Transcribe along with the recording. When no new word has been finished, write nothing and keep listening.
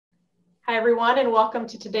Hi, everyone, and welcome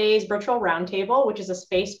to today's virtual roundtable, which is a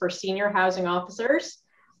space for senior housing officers.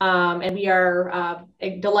 And we are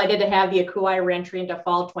delighted to have the ACUHO-I Reentry into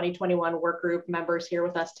Fall 2021 work group members here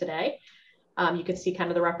with us today. You can see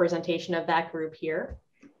kind of the representation of that group here.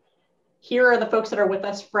 Here are the folks that are with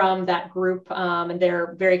us from that group, and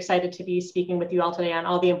they're very excited to be speaking with you all today on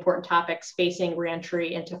all the important topics facing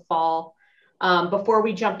reentry into fall. Before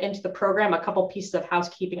we jump into the program, a couple pieces of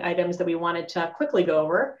housekeeping items that we wanted to quickly go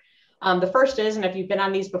over. The first is, and if you've been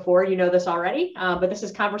on these before, you know this already, but this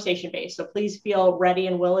is conversation-based. So please feel ready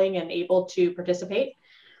and willing and able to participate.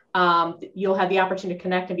 You'll have the opportunity to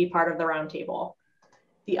connect and be part of the roundtable.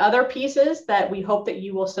 The other piece is that we hope that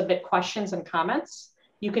you will submit questions and comments.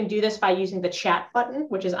 You can do this by using the chat button,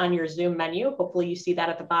 which is on your Zoom menu. Hopefully you see that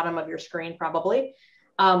at the bottom of your screen probably.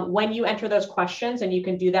 When you enter those questions, and you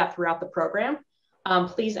can do that throughout the program,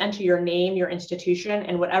 please enter your name, your institution,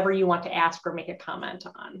 and whatever you want to ask or make a comment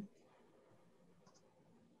on.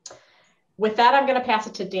 With that, I'm going to pass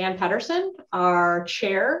it to Dan Pedersen, our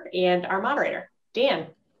chair and our moderator. Dan.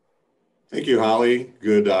 Thank you, Holly.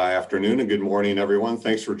 Good afternoon and good morning, everyone.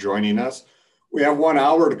 Thanks for joining us. We have 1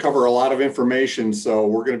 hour to cover a lot of information, so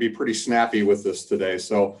we're going to be pretty snappy with this today.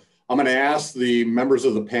 So I'm going to ask the members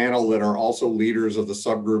of the panel that are also leaders of the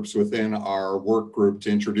subgroups within our work group to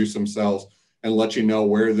introduce themselves and let you know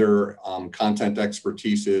where their content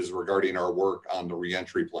expertise is regarding our work on the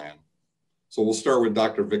reentry plan. So we'll start with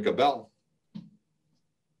Dr. Vika Bell.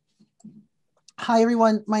 Hi,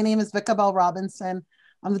 everyone. My name is Vika Bell Robinson.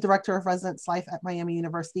 I'm the Director of Residence Life at Miami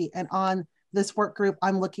University. And on this work group,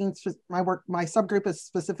 I'm looking to my subgroup is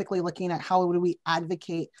specifically looking at how do we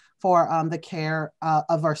advocate for the care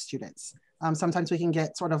of our students. Sometimes we can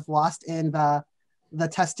get sort of lost in the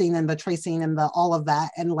testing and the tracing and all of that,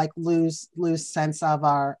 and like lose sense of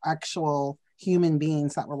our actual human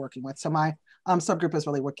beings that we're working with. So my subgroup is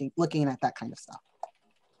really looking at that kind of stuff.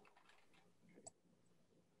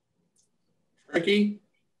 Ricky?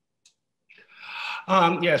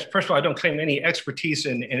 Yes, first of all, I don't claim any expertise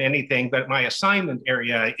in anything, but my assignment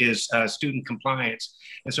area is student compliance.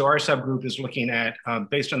 And so our subgroup is looking at,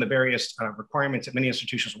 based on the various requirements that many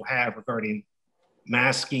institutions will have regarding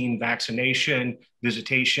masking, vaccination,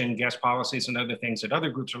 visitation, guest policies, and other things that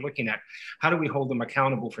other groups are looking at. How do we hold them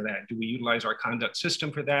accountable for that? Do we utilize our conduct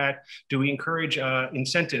system for that? Do we encourage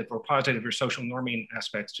incentive or positive or social norming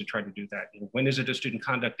aspects to try to do that? When is it a student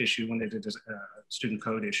conduct issue? When is it a student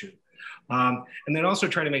code issue? And then also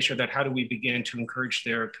try to make sure that how do we begin to encourage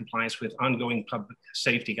their compliance with ongoing public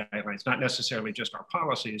safety guidelines, not necessarily just our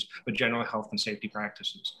policies, but general health and safety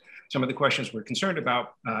practices. Some of the questions we're concerned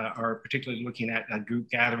about are particularly looking at group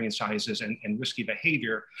gathering sizes and risky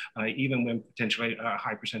behavior, even when potentially a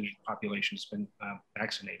high percentage of the population has been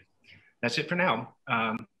vaccinated. That's it for now.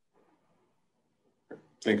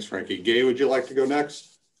 Thanks, Frankie. Gay, would you like to go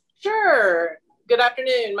next? Sure. Good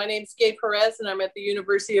afternoon. My name is Gay Perez, and I'm at the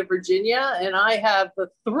University of Virginia, and I have the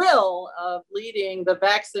thrill of leading the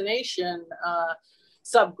vaccination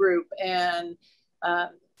subgroup. And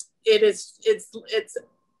it's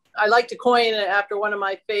I like to coin it after one of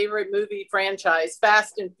my favorite movie franchise,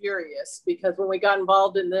 Fast and Furious, because when we got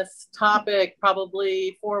involved in this topic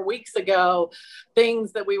probably 4 weeks ago,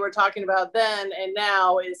 things that we were talking about then and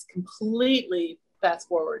now is completely fast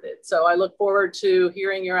forwarded. So I look forward to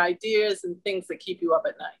hearing your ideas and things that keep you up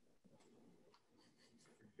at night.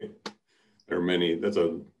 There are many. That's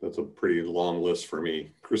a pretty long list for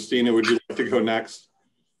me. Christina, would you like to go next?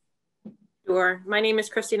 Sure. My name is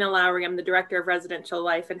Christina Lowry. I'm the Director of Residential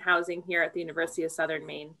Life and Housing here at the University of Southern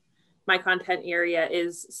Maine. My content area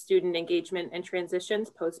is student engagement and transitions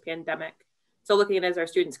post-pandemic. So looking at as our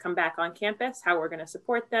students come back on campus, how we're going to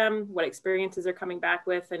support them, what experiences they're coming back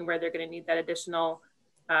with, and where they're going to need that additional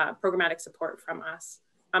programmatic support from us.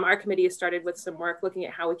 Our committee has started with some work looking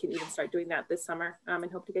at how we can even start doing that this summer,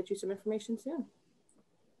 and hope to get you some information soon.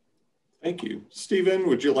 Thank you. Stephen,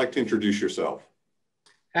 would you like to introduce yourself?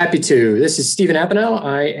 Happy to. This is Stephen Apineau.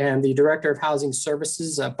 I am the Director of Housing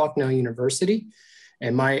Services at Bucknell University,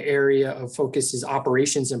 and my area of focus is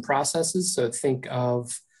operations and processes. So think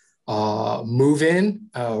of move-in,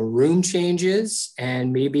 room changes,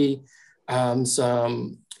 and maybe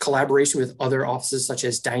some collaboration with other offices such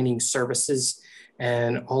as dining services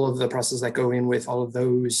and all of the processes that go in with all of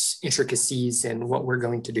those intricacies and what we're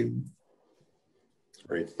going to do.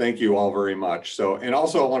 Great, thank you all very much. So, and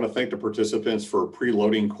also I want to thank the participants for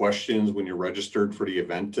preloading questions when you registered for the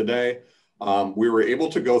event today. We were able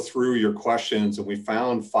to go through your questions and we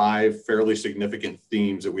found 5 fairly significant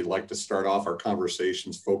themes that we'd like to start off our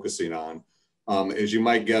conversations focusing on. As you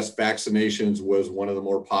might guess, vaccinations was one of the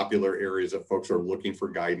more popular areas that folks are looking for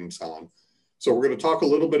guidance on. So we're going to talk a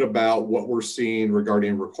little bit about what we're seeing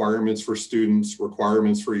regarding requirements for students,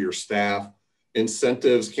 requirements for your staff,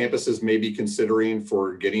 incentives campuses may be considering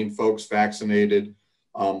for getting folks vaccinated,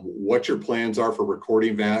 what your plans are for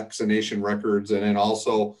recording vaccination records, and then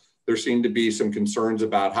also there seem to be some concerns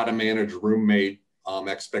about how to manage roommate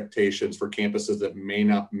expectations for campuses that may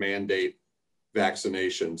not mandate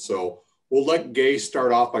vaccination. So we'll let Gay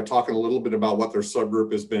start off by talking a little bit about what their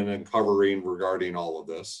subgroup has been uncovering regarding all of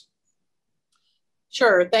this.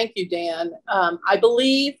 Sure, thank you, Dan. I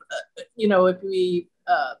believe, if we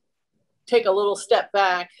take a little step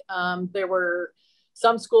back, there were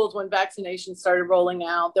some schools when vaccinations started rolling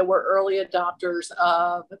out that were early adopters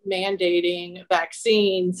of mandating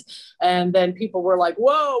vaccines. And then people were like,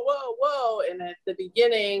 whoa, whoa, whoa. And at the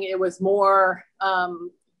beginning, it was more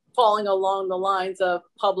falling along the lines of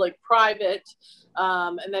public-private.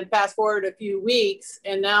 And then fast forward a few weeks,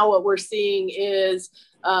 and now what we're seeing is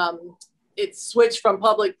it's switched from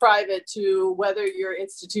public-private to whether your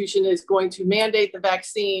institution is going to mandate the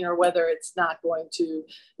vaccine or whether it's not going to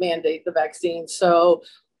mandate the vaccine. So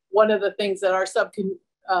one of the things that our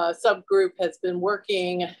subgroup has been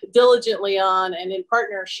working diligently on and in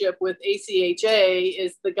partnership with ACUHO-I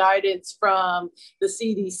is the guidance from the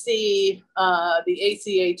CDC, the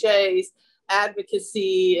ACUHO-I's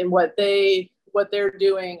advocacy and what they're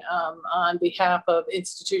doing on behalf of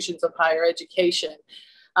institutions of higher education.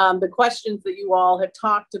 The questions that you all have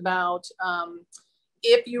talked about,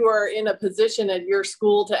 if you are in a position at your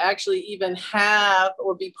school to actually even have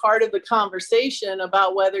or be part of the conversation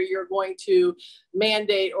about whether you're going to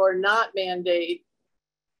mandate or not mandate,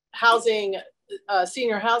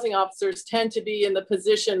 senior housing officers tend to be in the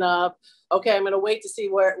position of, okay, I'm going to wait to see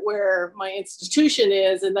where my institution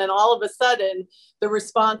is. And then all of a sudden, the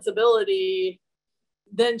responsibility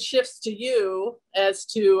then shifts to you as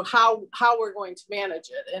to how we're going to manage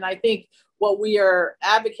it. And I think what we are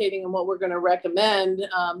advocating and what we're going to recommend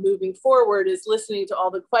moving forward is listening to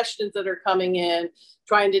all the questions that are coming in,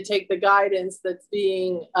 trying to take the guidance that's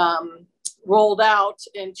being rolled out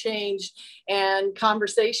and changed, and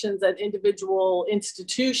conversations at individual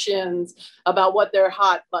institutions about what their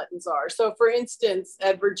hot buttons are. So for instance,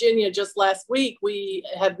 at Virginia just last week, we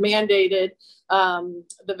have mandated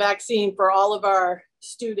the vaccine for all of our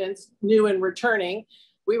students, new and returning.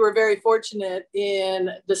 We were very fortunate in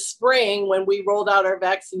the spring when we rolled out our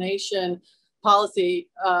vaccination policy.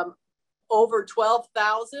 Over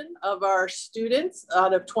 12,000 of our students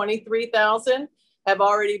out of 23,000 have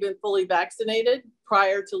already been fully vaccinated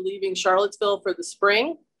prior to leaving Charlottesville for the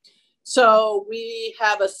spring. So we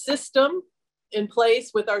have a system in place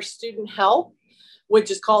with our student health, which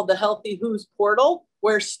is called the Healthy Who's portal,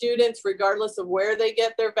 where students, regardless of where they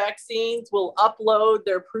get their vaccines, will upload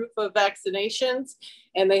their proof of vaccinations,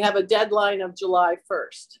 and they have a deadline of July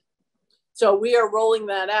 1st. So we are rolling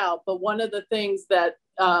that out. But one of the things that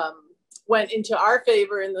went into our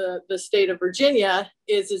favor in the state of Virginia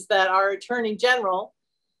is that our Attorney General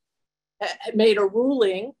made a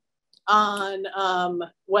ruling on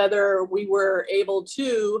whether we were able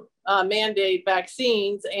to mandate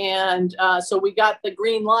vaccines. And so we got the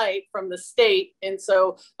green light from the state. And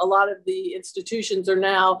so a lot of the institutions are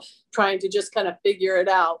now trying to just kind of figure it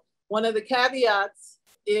out. One of the caveats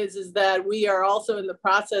is that we are also in the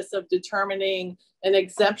process of determining an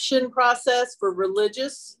exemption process for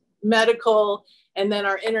religious, medical, and then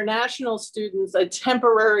our international students, a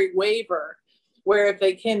temporary waiver, where if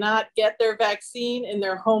they cannot get their vaccine in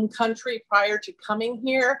their home country prior to coming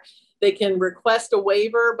here, they can request a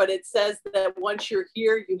waiver, but it says that once you're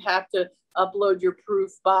here, you have to upload your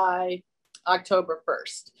proof by October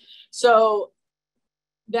 1st. So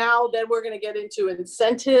now then we're going to get into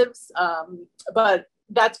incentives, but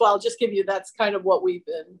that's why I'll just give you, that's kind of what we've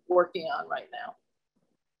been working on right now.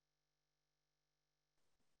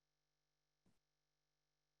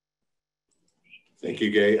 Thank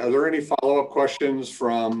you, Gay. Are there any follow-up questions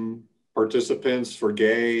from participants for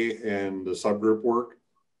Gay and the subgroup work?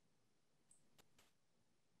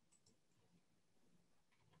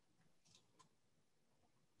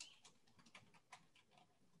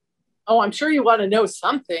 Oh, I'm sure you want to know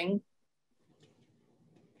something.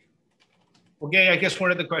 Well, Gay, I guess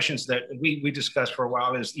one of the questions that we discussed for a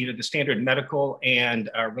while is either the standard medical and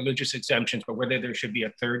religious exemptions, but whether there should be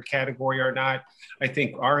a third category or not. I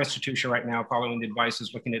think our institution right now, following the advice,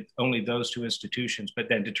 is looking at only those two institutions, but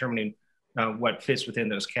then determining what fits within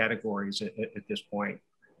those categories at this point.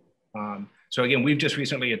 So again, we've just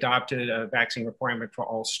recently adopted a vaccine requirement for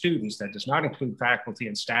all students that does not include faculty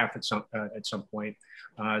and staff at some point.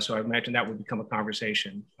 So I imagine that would become a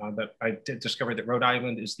conversation. But I did discover that Rhode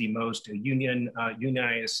Island is the most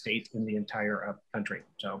unionized state in the entire country.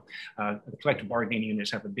 So the collective bargaining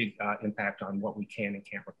units have a big impact on what we can and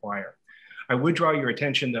can't require. I would draw your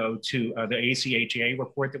attention, though, to the ACUHO-I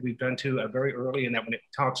report that we've done to very early, and that when it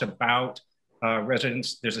talks about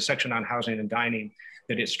residents, there's a section on housing and dining,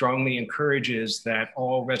 that it strongly encourages that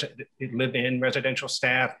all live-in residential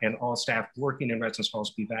staff and all staff working in residence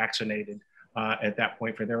halls be vaccinated at that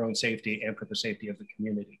point for their own safety and for the safety of the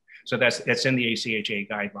community. So that's in the ACUHO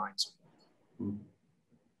guidelines.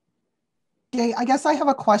 Okay, I guess I have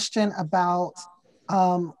a question about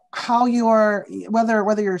how you're,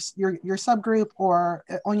 whether your subgroup or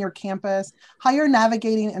on your campus, how you're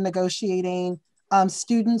navigating and negotiating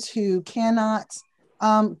students who cannot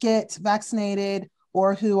get vaccinated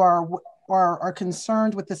or who are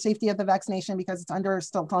concerned with the safety of the vaccination because it's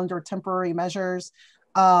still under temporary measures.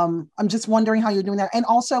 I'm just wondering how you're doing that. And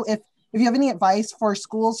also if you have any advice for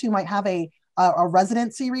schools who might have a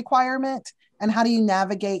residency requirement, and how do you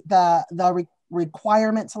navigate the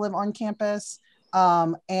requirement to live on campus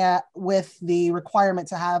and with the requirement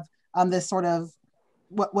to have this sort of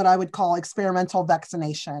what I would call experimental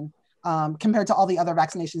vaccination compared to all the other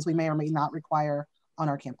vaccinations we may or may not require on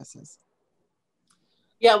our campuses?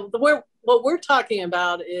 Yeah, what we're talking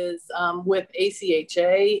about is with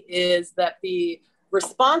ACUHO is that the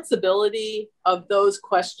responsibility of those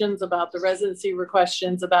questions about the residency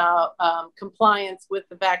questions about compliance with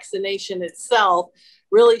the vaccination itself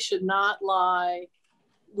really should not lie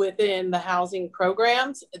within the housing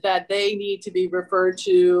programs, that they need to be referred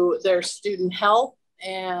to their student health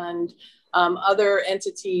and other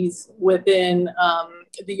entities within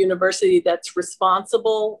the university that's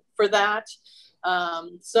responsible for that.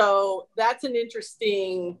 So that's an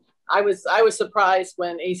interesting, I was surprised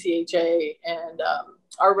when ACUHO and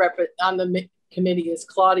our rep on the committee is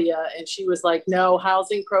Claudia, and she was like, no,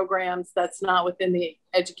 housing programs, that's not within the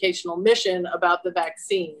educational mission about the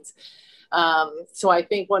vaccines. So I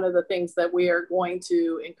think one of the things that we are going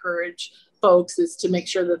to encourage folks is to make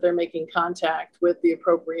sure that they're making contact with the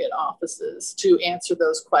appropriate offices to answer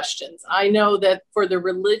those questions. I know that for the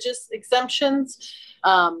religious exemptions,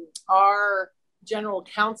 our general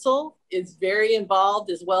counsel is very involved,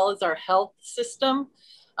 as well as our health system,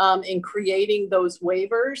 in creating those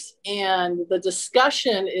waivers. And the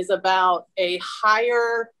discussion is about a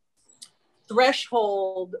higher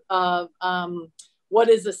threshold of what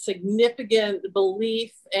is a significant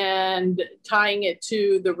belief and tying it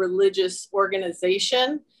to the religious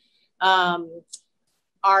organization.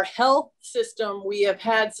 Our health system, we have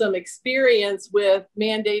had some experience with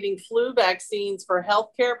mandating flu vaccines for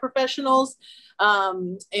healthcare professionals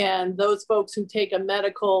and those folks who take a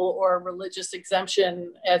medical or a religious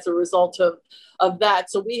exemption as a result of that.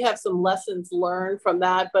 So we have some lessons learned from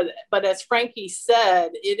that. But as Frankie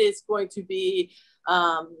said, it is going to be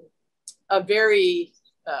a very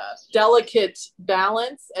delicate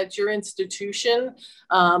balance at your institution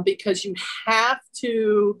because you have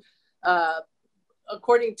to,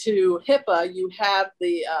 according to HIPAA, you have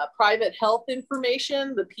the private health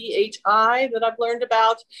information, the PHI that I've learned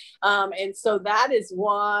about. And so that is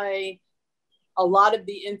why a lot of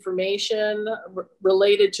the information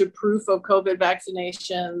related to proof of COVID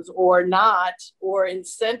vaccinations or not, or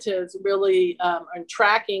incentives really and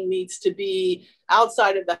tracking needs to be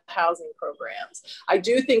outside of the housing programs. I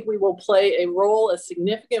do think we will play a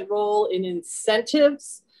significant role in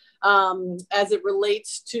incentives as it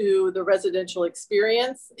relates to the residential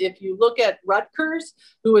experience. If you look at Rutgers,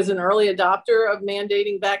 who is an early adopter of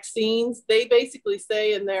mandating vaccines, they basically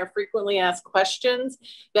say in their frequently asked questions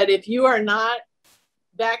that if you are not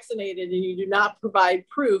vaccinated and you do not provide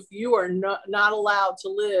proof, you are not allowed to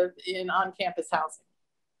live in on-campus housing.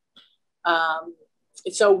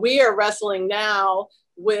 So we are wrestling now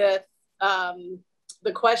with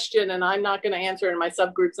the question, and I'm not going to answer it, and my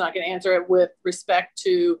subgroup's not going to answer it, with respect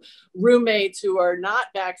to roommates who are not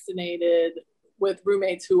vaccinated with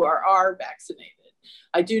roommates who are vaccinated.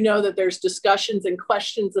 I do know that there's discussions and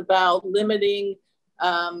questions about limiting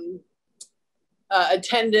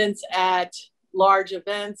attendance at large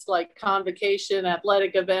events like convocation,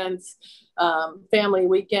 athletic events, family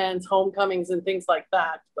weekends, homecomings, and things like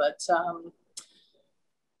that. But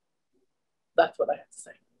that's what I have to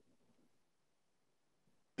say.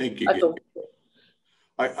 Thank you.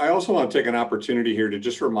 I also want to take an opportunity here to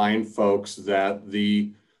just remind folks that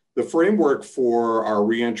the framework for our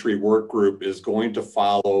reentry work group is going to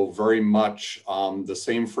follow very much the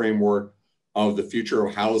same framework of the Future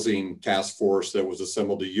of Housing Task Force that was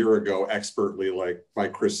assembled a year ago, expertly like by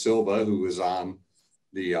Chris Silva, who is on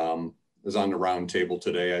the round table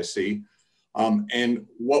today, I see. And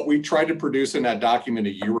what we tried to produce in that document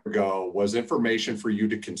a year ago was information for you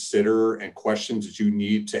to consider and questions that you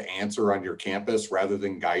need to answer on your campus rather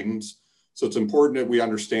than guidance. So it's important that we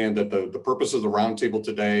understand that the purpose of the roundtable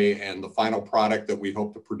today and the final product that we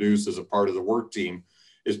hope to produce as a part of the work team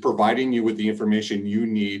is providing you with the information you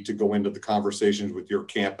need to go into the conversations with your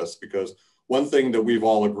campus. Because one thing that we've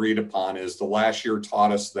all agreed upon is the last year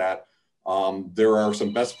taught us that there are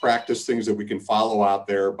some best practice things that we can follow out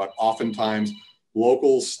there, but oftentimes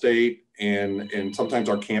local, state, and sometimes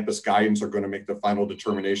our campus guidance are going to make the final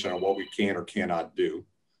determination on what we can or cannot do.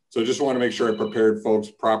 So I just want to make sure I prepared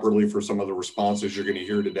folks properly for some of the responses you're going to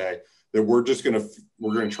hear today, that we're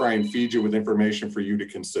going to try and feed you with information for you to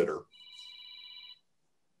consider.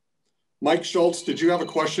 Mike Schultz, did you have a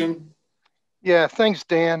question? Yeah, thanks,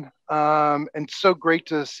 Dan. And so great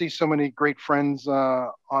to see so many great friends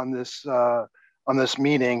on this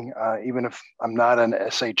meeting, even if I'm not an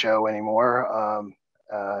SHO anymore.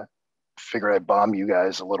 Figured I'd bomb you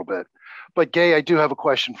guys a little bit. But Gay, I do have a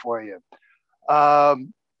question for you.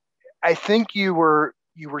 I think you were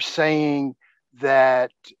saying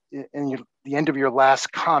that in the end of your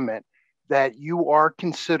last comment that you are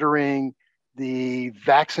considering the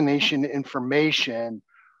vaccination information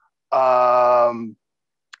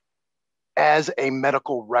as a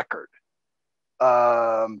medical record,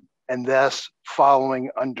 and thus following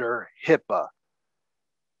under HIPAA.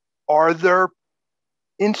 Are there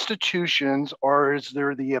institutions, or is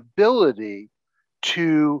there the ability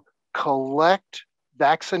to collect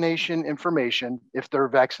vaccination information, if they're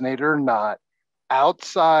vaccinated or not,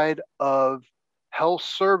 outside of health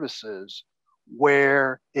services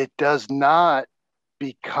where it does not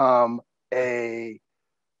become a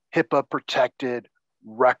HIPAA protected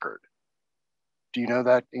record? Do you know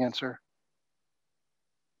that answer?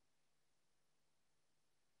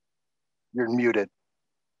 You're muted.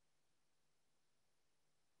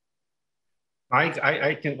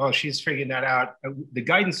 I can, while she's figuring that out, the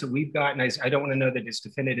guidance that we've gotten, I don't want to know that it's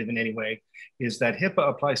definitive in any way, is that HIPAA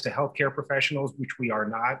applies to healthcare professionals, which we are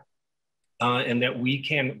not, and that we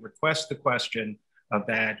can request the question of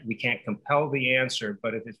that. We can't compel the answer,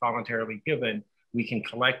 but if it's voluntarily given, we can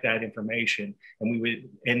collect that information. And we would,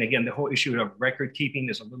 and again, the whole issue of record keeping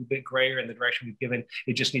is a little bit grayer in the direction we've given.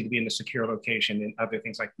 It just needs to be in a secure location and other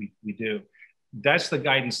things like we do. That's the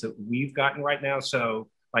guidance that we've gotten right now. So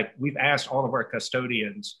like we've asked all of our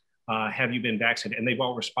custodians, have you been vaccinated? And they've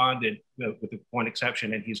all responded with the one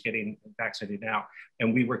exception, and he's getting vaccinated now.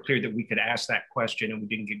 And we were clear that we could ask that question and we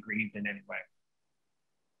didn't get grieved in any way.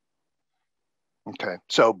 Okay,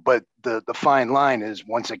 so, but the fine line is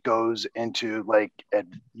once it goes into like at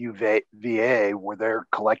UVA where they're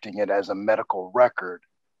collecting it as a medical record,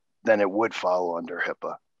 then it would follow under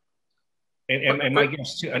HIPAA. And my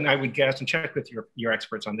guess too, and I would guess and check with your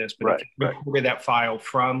experts on this, but right, if you imported that file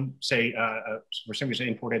from, say, for some reason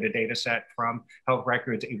imported a data set from health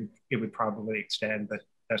records, it would probably extend, but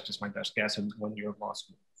that's just my best guess in 1 year of law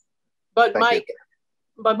school. But Mike,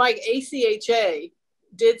 ACHA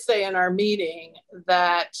did say in our meeting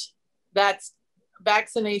that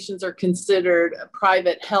vaccinations are considered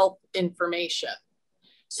private health information.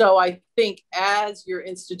 So I think as your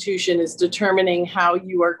institution is determining how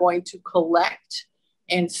you are going to collect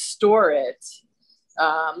and store it,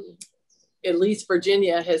 at least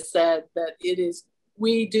Virginia has said that it is,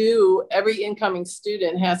 every incoming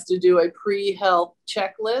student has to do a pre-health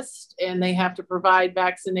checklist, and they have to provide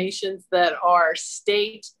vaccinations that are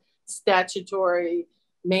state statutory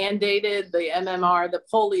mandated, the MMR, the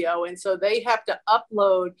polio. And so they have to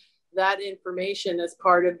upload that information as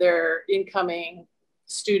part of their incoming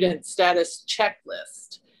student status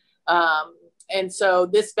checklist. And so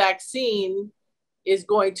this vaccine is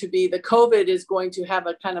going to be, the COVID is going to have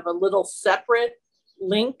a kind of a little separate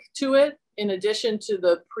link to it in addition to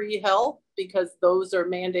the pre-health, because those are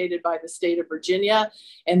mandated by the state of Virginia.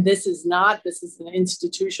 And this is not, this is an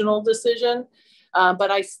institutional decision.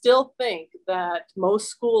 But I still think that most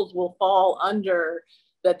schools will fall under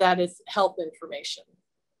that is health information.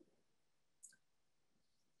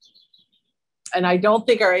 And I don't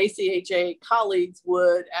think our ACHA colleagues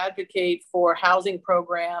would advocate for housing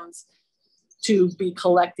programs to be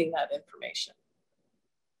collecting that information.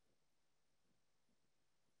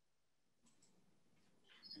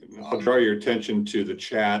 I'll draw your attention to the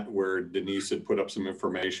chat where Denise had put up some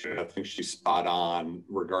information. I think she's spot on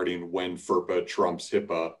regarding when FERPA trumps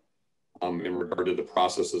HIPAA in regard to the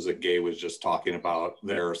processes that Gay was just talking about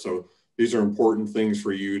there. So these are important things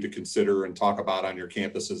for you to consider and talk about on your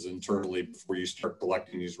campuses internally before you start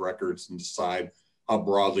collecting these records and decide how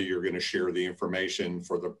broadly you're going to share the information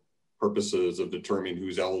for the purposes of determining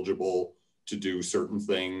who's eligible to do certain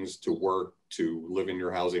things, to work, to live in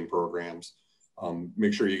your housing programs.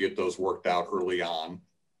 Make sure you get those worked out early on.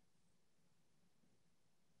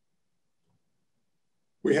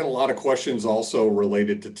 We had a lot of questions also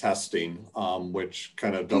related to testing, which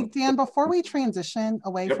kind of— Hey, Dan, before we transition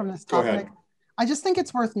away from this topic, I just think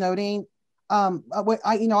it's worth noting, I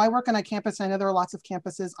work on a campus. I know there are lots of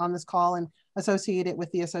campuses on this call and associated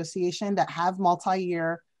with the association that have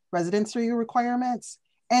multi-year residency requirements.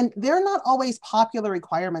 And they're not always popular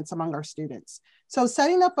requirements among our students. So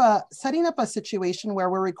setting up a situation where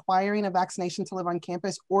we're requiring a vaccination to live on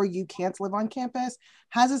campus, or you can't live on campus,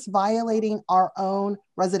 has us violating our own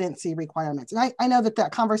residency requirements. And I know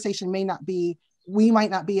that conversation we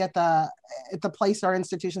might not be at the place or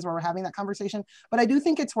institutions where we're having that conversation, but I do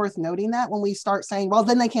think it's worth noting that when we start saying, well,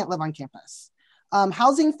 then they can't live on campus.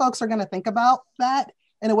 Housing folks are going to think about that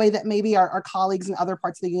in a way that maybe our colleagues in other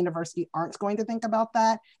parts of the university aren't going to think about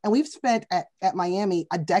that. And we've spent at Miami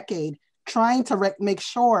a decade trying to make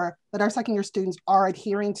sure that our second year students are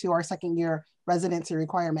adhering to our second year residency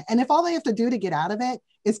requirement. And if all they have to do to get out of it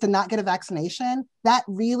is to not get a vaccination, that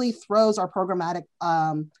really throws our programmatic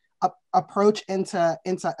approach into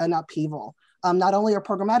an upheaval. Not only our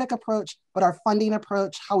programmatic approach, but our funding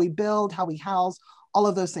approach, how we build, how we house, all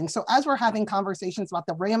of those things. So as we're having conversations about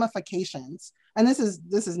the ramifications, and this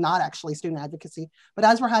is not actually student advocacy, but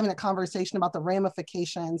as we're having a conversation about the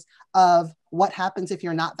ramifications of what happens if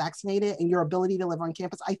you're not vaccinated and your ability to live on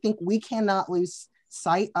campus, I think we cannot lose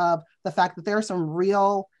sight of the fact that there are some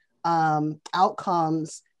real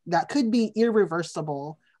outcomes that could be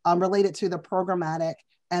irreversible related to the programmatic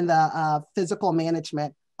and the physical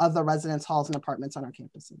management of the residence halls and apartments on our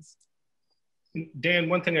campuses. Dan,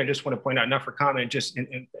 one thing I just want to point out, not for comment, just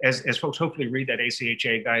as folks hopefully read that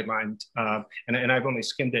ACUHO-I guideline, and I've only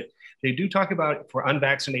skimmed it, they do talk about for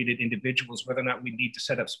unvaccinated individuals, whether or not we need to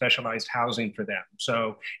set up specialized housing for them.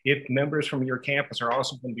 So if members from your campus are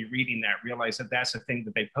also going to be reading that, realize that that's a thing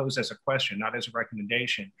that they pose as a question, not as a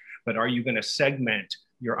recommendation, but are you going to segment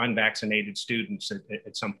your unvaccinated students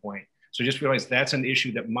at some point? So just realize that's an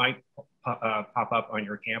issue that might pop up on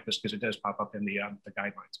your campus, because it does pop up in the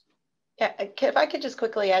guidelines. Yeah, if I could just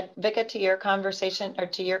quickly add, Vika, to your conversation or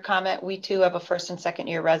to your comment, we too have a first and second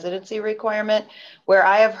year residency requirement where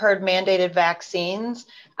I have heard mandated vaccines.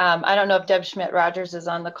 I don't know if Deb Schmidt-Rogers is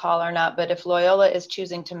on the call or not, but if Loyola is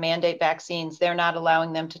choosing to mandate vaccines, they're not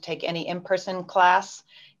allowing them to take any in-person class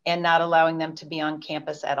and not allowing them to be on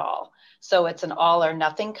campus at all. So it's an all or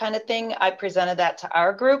nothing kind of thing. I presented that to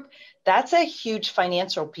our group. That's a huge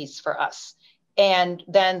financial piece for us. And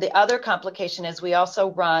then the other complication is we also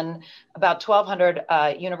run about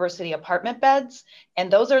 1,200 university apartment beds, and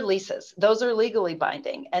those are leases. Those are legally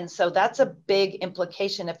binding. And so that's a big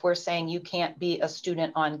implication if we're saying you can't be a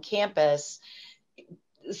student on campus.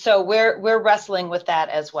 So we're wrestling with that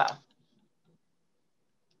as well.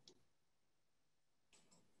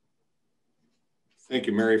 Thank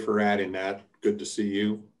you, Mary, for adding that. Good to see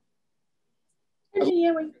you.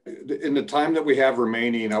 In the time that we have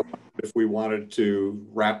remaining, if we wanted to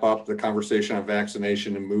wrap up the conversation on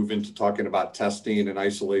vaccination and move into talking about testing and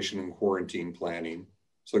isolation and quarantine planning.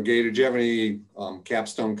 So Gay, did you have any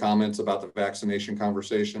capstone comments about the vaccination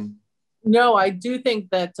conversation? No, I do think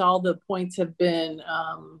that all the points have been,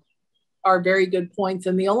 are very good points.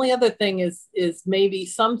 And the only other thing is maybe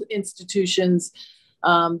some institutions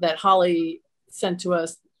that Holly sent to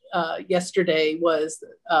us yesterday was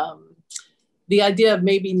the idea of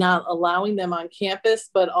maybe not allowing them on campus,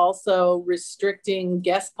 but also restricting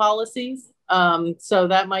guest policies. So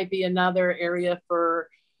that might be another area for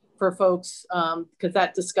folks, because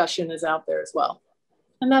that discussion is out there as well.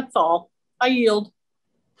 And that's all. I yield.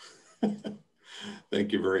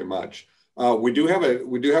 Thank you very much. We do have a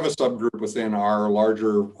subgroup within our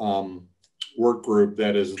larger work group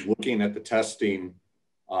that is looking at the testing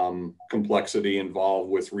complexity involved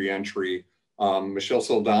with reentry. Michelle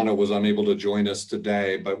Soldano was unable to join us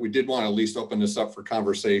today, but we did want to at least open this up for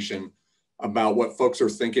conversation about what folks are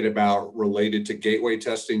thinking about related to gateway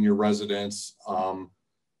testing your residents,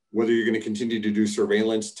 whether you're going to continue to do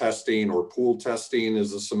surveillance testing or pool testing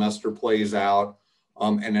as the semester plays out,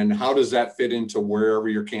 and then how does that fit into wherever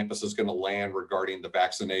your campus is going to land regarding the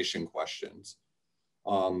vaccination questions.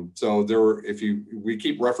 So we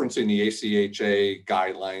keep referencing the ACUHO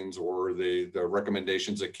guidelines or the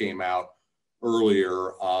recommendations that came out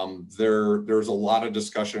earlier, there's a lot of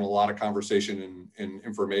discussion, a lot of conversation and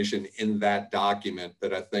information in that document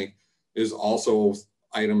that I think is also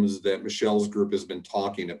items that Michelle's group has been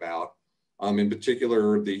talking about. In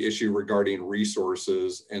particular, the issue regarding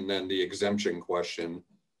resources, and then the exemption question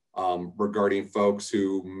regarding folks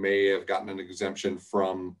who may have gotten an exemption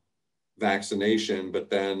from vaccination, but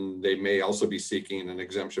then they may also be seeking an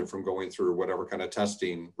exemption from going through whatever kind of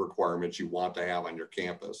testing requirements you want to have on your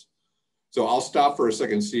campus. So I'll stop for a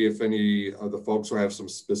second, see if any of the folks who have some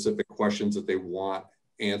specific questions that they want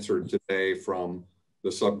answered today from the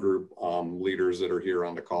subgroup leaders that are here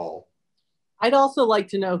on the call. I'd also like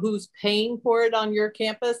to know who's paying for it on your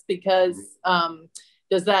campus, because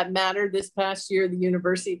does that matter? This past year, the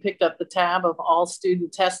university picked up the tab of all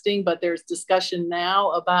student testing, but there's discussion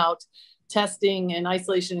now about testing and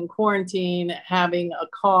isolation and quarantine having a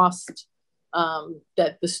cost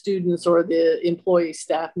that the students or the employee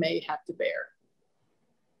staff may have to bear.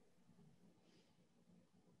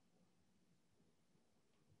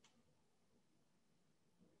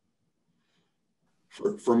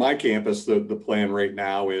 For my campus, the plan right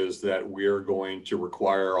now is that we're going to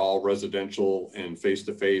require all residential and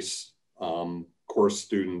face-to-face course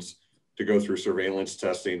students to go through surveillance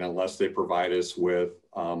testing unless they provide us with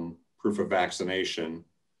proof of vaccination.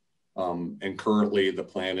 And currently the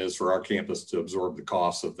plan is for our campus to absorb the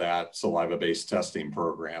cost of that saliva-based testing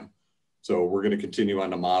program. So we're going to continue on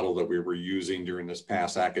the model that we were using during this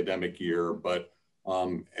past academic year, but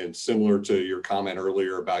and similar to your comment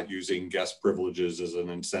earlier about using guest privileges as an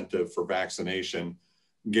incentive for vaccination,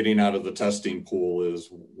 getting out of the testing pool is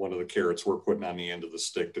one of the carrots we're putting on the end of the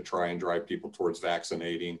stick to try and drive people towards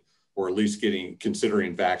vaccinating, or at least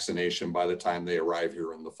considering vaccination by the time they arrive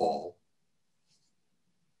here in the fall.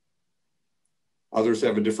 Others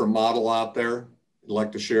have a different model out there you'd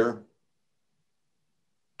like to share?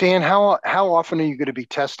 Dan, how often are you going to be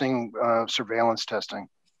testing surveillance testing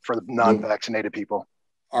for the non-vaccinated people?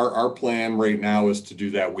 Our plan right now is to do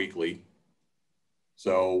that weekly.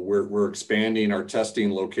 So we're expanding our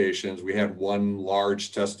testing locations. We had one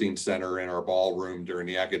large testing center in our ballroom during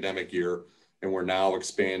the academic year, and we're now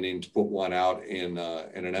expanding to put one out in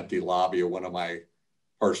an empty lobby of one of my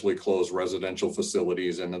partially closed residential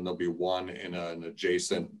facilities, and then there'll be one in an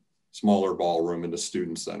adjacent smaller ballroom in the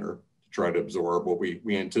student center to try to absorb what we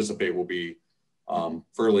anticipate will be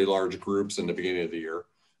fairly large groups in the beginning of the year.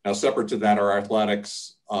 Now, separate to that, our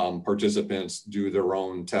athletics participants do their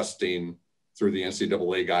own testing through the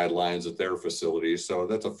NCAA guidelines at their facilities. So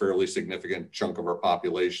that's a fairly significant chunk of our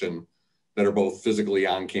population that are both physically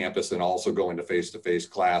on campus and also going to face-to-face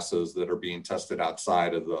classes that are being tested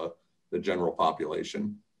outside of the general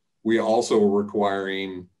population. We also are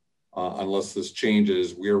requiring, unless this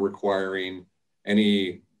changes, we are requiring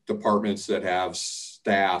any departments that have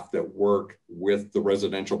staff that work with the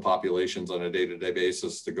residential populations on a day-to-day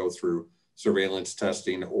basis to go through surveillance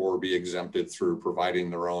testing or be exempted through providing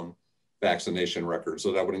their own vaccination records.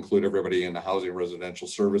 So that would include everybody in the housing residential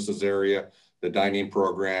services area, the dining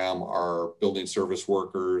program, our building service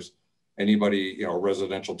workers, anybody,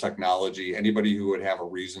 residential technology, anybody who would have a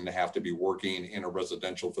reason to have to be working in a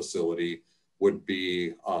residential facility would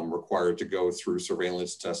be required to go through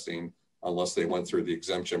surveillance testing unless they went through the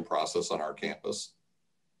exemption process on our campus.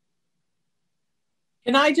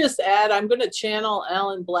 Can I just add, I'm going to channel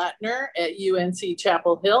Alan Blattner at UNC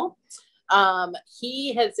Chapel Hill.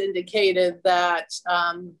 He has indicated that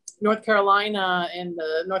North Carolina and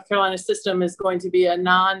the North Carolina system is going to be a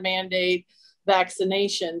non-mandate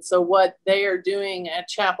vaccination. So what they are doing at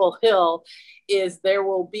Chapel Hill is there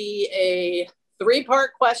will be a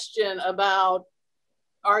 3-part question about,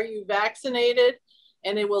 are you vaccinated?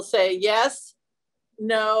 And it will say yes,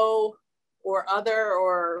 no, or other,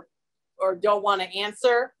 or don't want to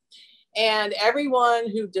answer. And everyone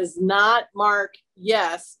who does not mark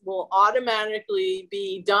yes will automatically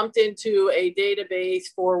be dumped into a database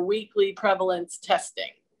for weekly prevalence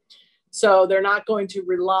testing. So they're not going to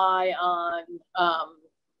rely on,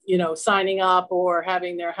 signing up or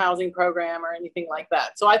having their housing program or anything like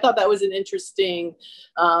that. So I thought that was an interesting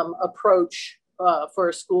approach for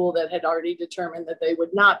a school that had already determined that they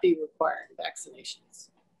would not be requiring vaccinations.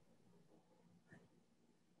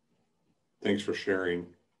 Thanks for sharing.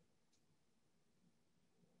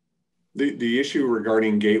 The issue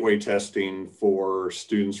regarding gateway testing for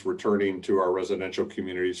students returning to our residential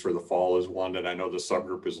communities for the fall is one that I know the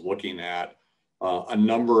subgroup is looking at. A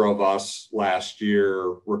number of us last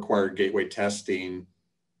year required gateway testing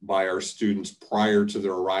by our students prior to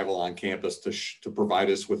their arrival on campus to provide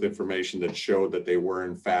us with information that showed that they were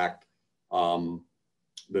in fact,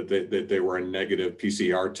 that they were a negative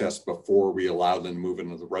PCR test before we allowed them to move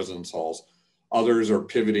into the residence halls. Others are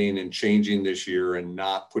pivoting and changing this year and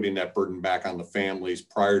not putting that burden back on the families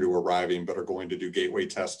prior to arriving, but are going to do gateway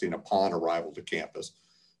testing upon arrival to campus.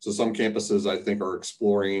 So some campuses, I think, are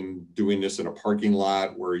exploring doing this in a parking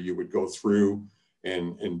lot where you would go through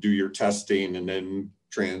and do your testing and then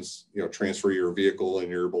transfer your vehicle and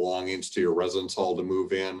your belongings to your residence hall to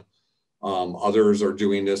move in. Others are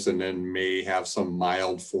doing this and then may have some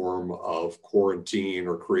mild form of quarantine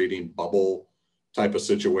or creating bubble type of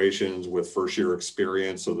situations with first year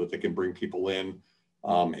experience so that they can bring people in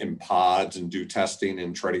pods and do testing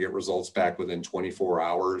and try to get results back within 24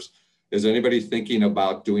 hours. Is anybody thinking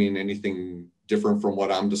about doing anything different from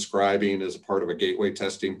what I'm describing as a part of a gateway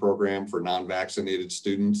testing program for non-vaccinated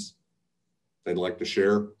students they'd like to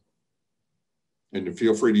share? And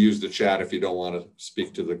feel free to use the chat if you don't want to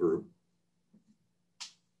speak to the group.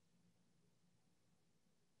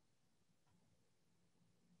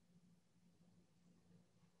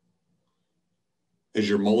 As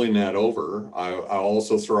you're mulling that over, I'll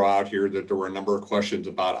also throw out here that there were a number of questions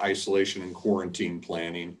about isolation and quarantine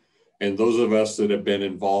planning. And those of us that have been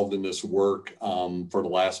involved in this work for the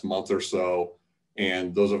last month or so,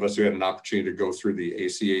 and those of us who had an opportunity to go through the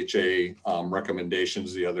ACUHO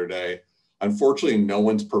recommendations the other day, unfortunately, no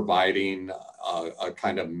one's providing a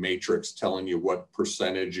kind of matrix telling you what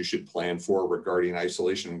percentage you should plan for regarding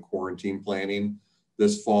isolation and quarantine planning.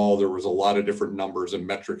 This fall, there was a lot of different numbers and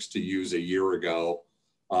metrics to use a year ago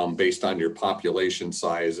based on your population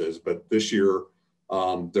sizes. But this year,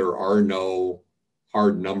 there are no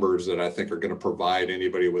hard numbers that I think are going to provide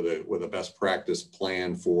anybody with a best practice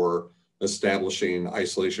plan for establishing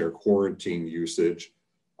isolation or quarantine usage.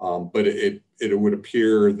 But it would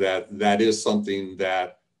appear that that is something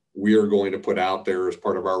that we are going to put out there as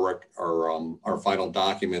part of our final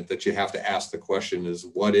document, that you have to ask the question is,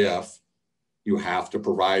 what if you have to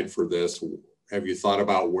provide for this? Have you thought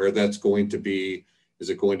about where that's going to be?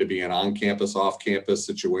 Is it going to be an on-campus, off-campus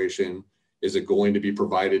situation? Is it going to be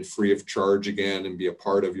provided free of charge again and be a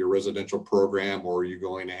part of your residential program? Or are you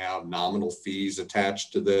going to have nominal fees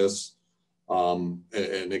attached to this? And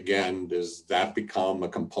again, does that become a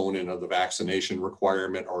component of the vaccination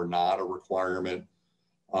requirement or not a requirement?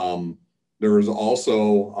 There is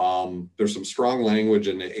also, there's some strong language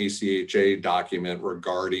in the ACUHO document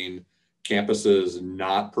regarding campuses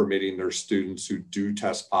not permitting their students who do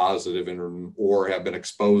test positive or have been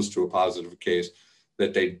exposed to a positive case,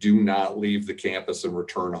 that they do not leave the campus and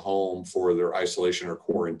return home for their isolation or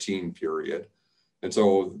quarantine period. And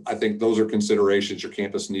so I think those are considerations your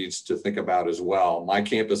campus needs to think about as well. My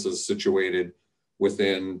campus is situated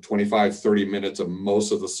within 25, 30 minutes of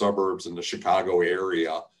most of the suburbs in the Chicago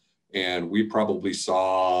area. And we probably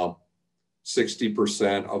saw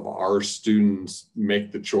 60% of our students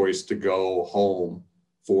make the choice to go home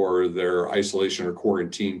for their isolation or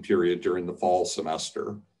quarantine period during the fall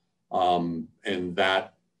semester. And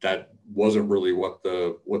that wasn't really what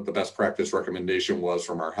the best practice recommendation was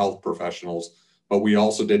from our health professionals, but we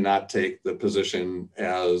also did not take the position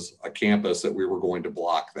as a campus that we were going to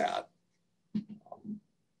block that.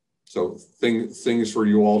 So things for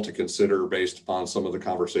you all to consider based upon some of the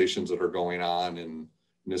conversations that are going on in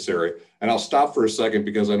this area. And I'll stop for a second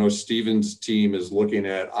because I know Stephen's team is looking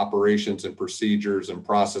at operations and procedures and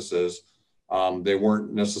processes. They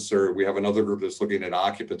weren't necessary. We have another group that's looking at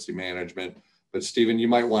occupancy management, but Stephen, you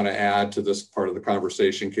might want to add to this part of the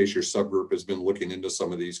conversation in case your subgroup has been looking into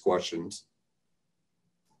some of these questions.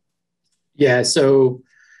 Yeah, so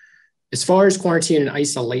as far as quarantine and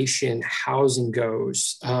isolation housing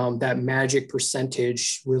goes, that magic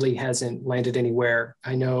percentage really hasn't landed anywhere.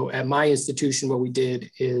 I know at my institution, what we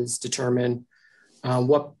did is determine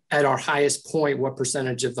what, at our highest point, what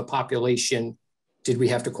percentage of the population did we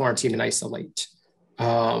have to quarantine and isolate.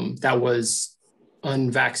 That was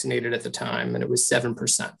unvaccinated at the time, and it was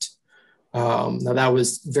 7%. Now that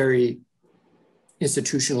was very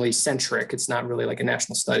institutionally centric. It's not really like a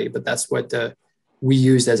national study, but that's what we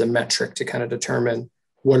used as a metric to kind of determine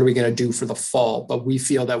what are we going to do for the fall. But we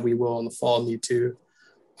feel that we will in the fall need to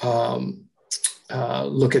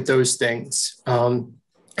look at those things.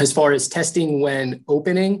 As far as testing when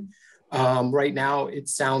opening, right now it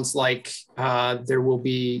sounds like there will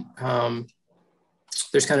be,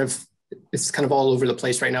 it's kind of all over the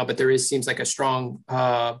place right now, but there seems like a strong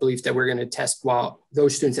belief that we're going to test while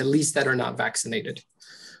those students, at least that are not vaccinated.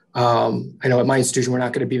 I know at my institution, we're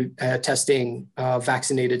not going to be testing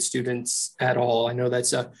vaccinated students at all. I know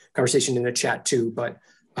that's a conversation in the chat too, but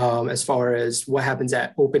as far as what happens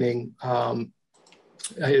at opening,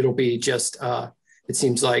 it'll be just, it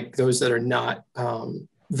seems like those that are not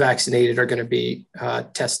vaccinated are going to be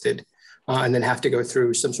tested and then have to go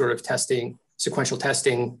through some sort of testing sequential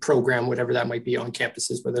testing program, whatever that might be on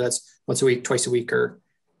campuses, whether that's once a week, twice a week, or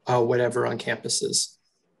whatever on campuses.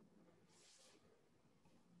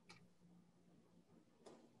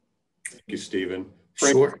 Thank you, Stephen.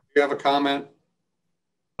 Frank, Sure. do you have a comment?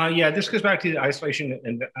 Yeah, this goes back to the isolation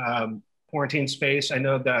and quarantine space. I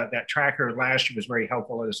know that tracker last year was very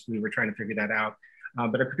helpful as we were trying to figure that out.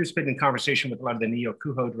 But I participated in conversation with a lot of the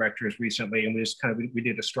ACUHO directors recently, and we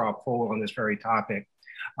did a straw poll on this very topic.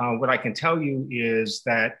 What I can tell you is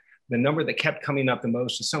that the number that kept coming up the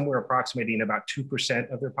most is somewhere approximating about 2%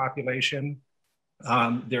 of their population.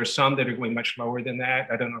 There are some that are going much lower than that.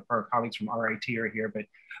 I don't know if our colleagues from RIT are here, but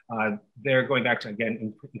they're going back to,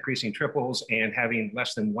 again, increasing triples and having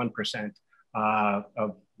less than 1%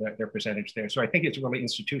 of their percentage there. So I think it's really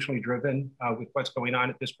institutionally driven with what's going on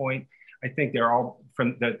at this point. I think they're all,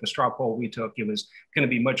 from the straw poll we took, it was going to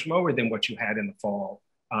be much lower than what you had in the fall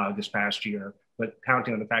this past year, but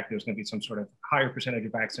counting on the fact there's going to be some sort of higher percentage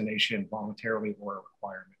of vaccination voluntarily or a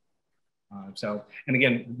requirement. And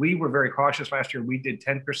again, we were very cautious last year. We did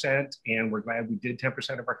 10%, and we're glad we did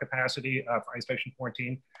 10% of our capacity for isolation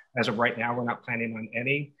quarantine. As of right now, we're not planning on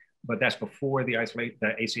any, but that's before the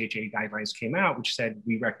ACUHO guidelines came out, which said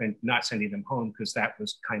we recommend not sending them home because that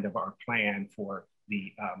was kind of our plan for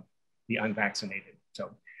the unvaccinated.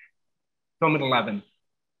 So, film at 11.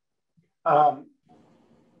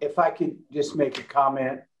 If I could just make a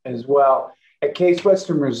comment as well. At Case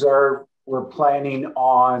Western Reserve, we're planning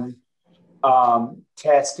on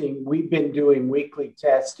testing. We've been doing weekly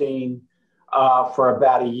testing for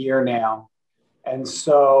about a year now. And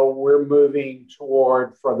so we're moving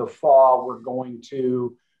toward, for the fall, we're going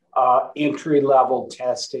to entry-level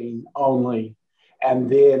testing only, and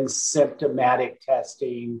then symptomatic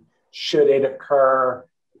testing should it occur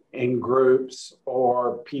in groups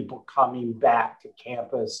or people coming back to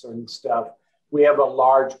campus and stuff. We have a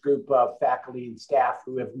large group of faculty and staff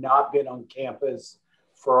who have not been on campus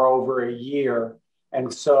for over a year.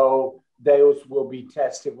 And so those will be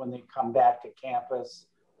tested when they come back to campus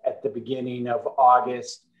at the beginning of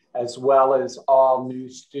August, as well as all new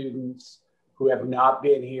students who have not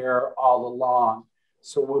been here all along.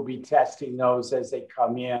 So we'll be testing those as they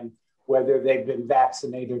come in, whether they've been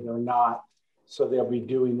vaccinated or not. So they'll be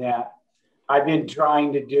doing that. I've been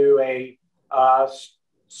trying to do a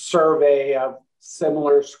survey of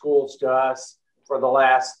similar schools to us for the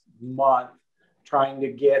last month, trying to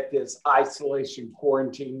get this isolation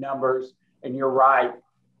quarantine numbers. And you're right,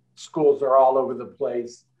 schools are all over the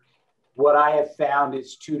place. What I have found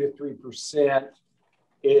is 2 to 3%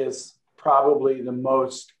 is probably the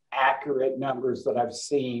most accurate numbers that I've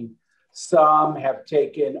seen. Some have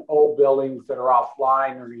taken old buildings that are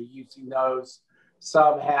offline or are using those.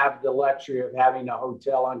 Some have the luxury of having a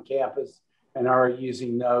hotel on campus and are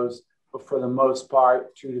using those, but for the most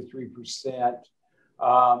part, 2 to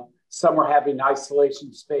 3%. Some are having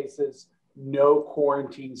isolation spaces, no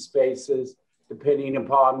quarantine spaces, depending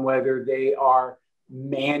upon whether they are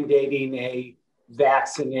mandating a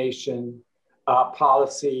vaccination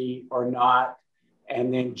policy or not,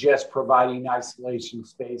 and then just providing isolation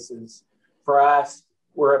spaces. For us,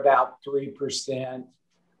 we're about 3%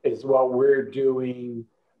 is what we're doing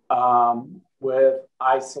with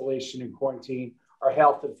isolation and quarantine. Our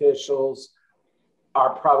health officials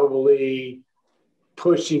are probably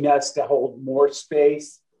pushing us to hold more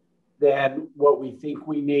space than what we think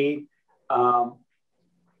we need.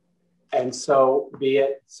 And so be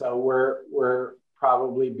it. So we're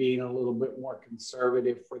probably being a little bit more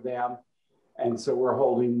conservative for them. And so we're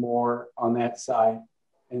holding more on that side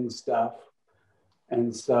and stuff.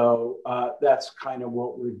 And so that's kind of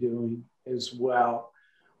what we're doing as well.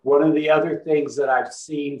 One of the other things that I've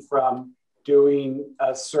seen from doing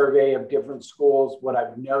a survey of different schools, what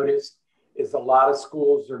I've noticed is a lot of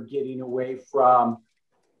schools are getting away from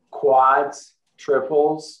quads,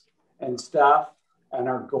 triples, and stuff, and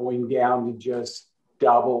are going down to just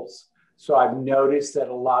doubles. So I've noticed that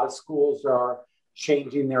a lot of schools are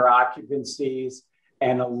changing their occupancies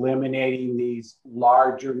and eliminating these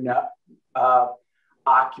larger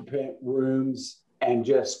occupant rooms and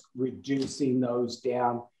just reducing those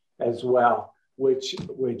down as well, which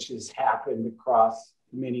has happened across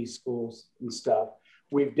many schools and stuff.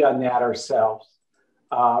 We've done that ourselves,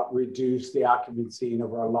 reduce the occupancy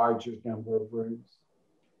of our larger number of rooms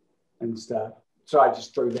and stuff. So I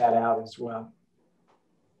just threw that out as well.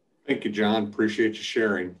 Thank you, John. Appreciate you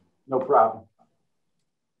sharing. No problem.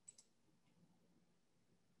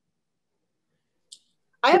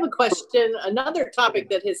 I have a question. Another topic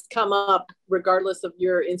that has come up, regardless of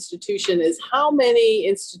your institution, is how many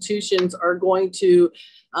institutions are going to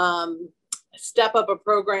step up a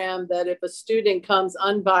program that if a student comes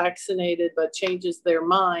unvaccinated but changes their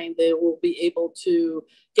mind, they will be able to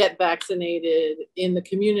get vaccinated in the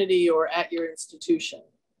community or at your institution.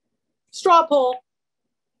 Straw poll.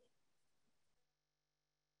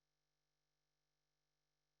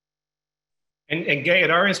 And Gay, at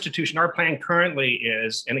our institution, our plan currently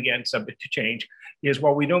is, and again, subject to change, is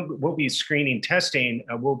while we'll be screening testing,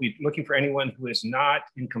 we'll be looking for anyone who is not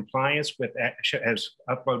in compliance with, has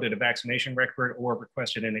uploaded a vaccination record or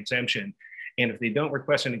requested an exemption. And if they don't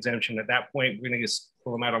request an exemption, at that point, we're gonna just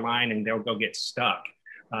pull them out of line and they'll go get stuck,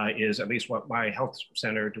 is at least what my health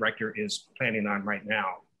center director is planning on right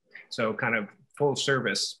now. So kind of full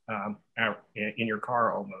service out in your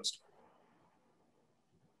car almost.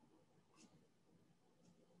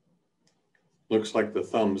 Looks like the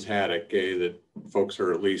thumbs had it, Gay, that folks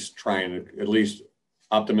are at least trying to, at least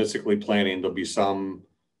optimistically planning there'll be some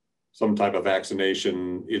type of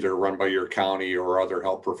vaccination either run by your county or other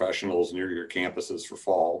health professionals near your campuses for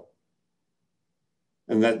fall.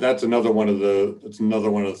 And that's another one of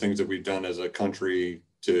the things that we've done as a country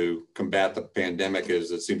to combat the pandemic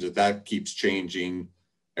is it seems that keeps changing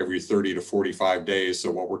every 30 to 45 days.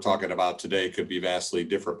 So what we're talking about today could be vastly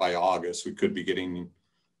different by August. We could be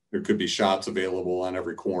there could be shots available on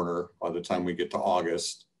every corner by the time we get to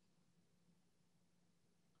August.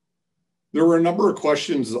 There were a number of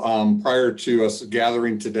questions prior to us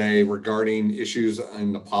gathering today regarding issues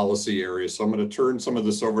in the policy area. So I'm going to turn some of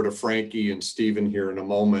this over to Frankie and Stephen here in a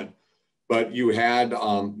moment. But you had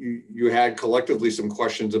collectively some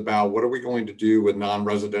questions about what are we going to do with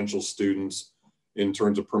non-residential students in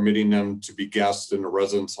terms of permitting them to be guests in the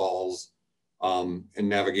residence halls. And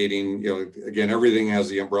navigating, again, everything has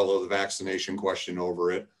the umbrella of the vaccination question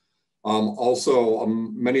over it. Also,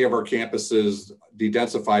 many of our campuses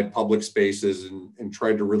de-densified public spaces and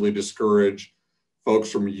tried to really discourage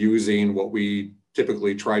folks from using what we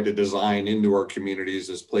typically try to design into our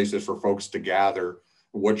communities as places for folks to gather.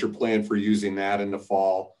 What's your plan for using that in the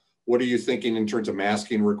fall? What are you thinking in terms of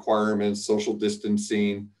masking requirements, social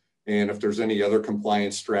distancing? And if there's any other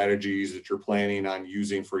compliance strategies that you're planning on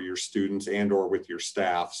using for your students and or with your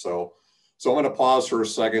staff. So I'm going to pause for a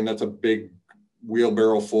second. That's a big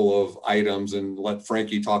wheelbarrow full of items and let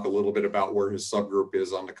Frankie talk a little bit about where his subgroup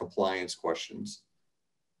is on the compliance questions.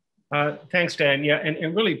 Thanks, Dan. Yeah,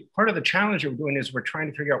 and really part of the challenge that we're doing is we're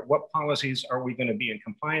trying to figure out what policies are we going to be in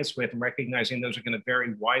compliance with and recognizing those are going to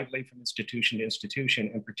vary widely from institution to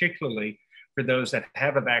institution, and particularly for those that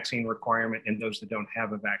have a vaccine requirement and those that don't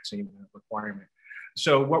have a vaccine requirement.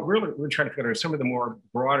 So what we're trying to figure out are some of the more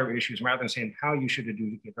broader issues, rather than saying how you should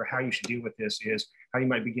do it or how you should deal with this, is how you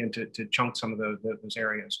might begin to chunk some of those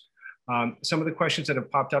areas. Some of the questions that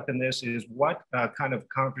have popped up in this is what kind of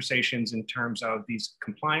conversations in terms of these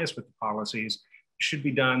compliance with the policies should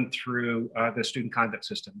be done through the student conduct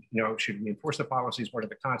system. Should we enforce the policies? What are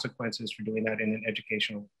the consequences for doing that in an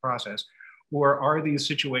educational process? Or are these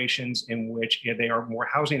situations in which they are more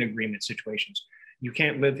housing agreement situations? You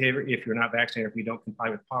can't live here if you're not vaccinated, if you don't comply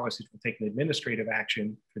with policies. We'll take an administrative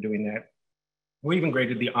action for doing that. We even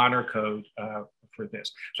graded the honor code for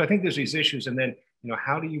this. So I think there's these issues. And then,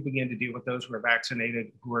 how do you begin to deal with those who are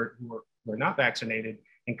vaccinated, who are not vaccinated,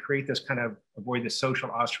 and create this kind of, avoid this social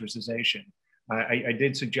ostracization? I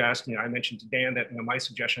did suggest, I mentioned to Dan that my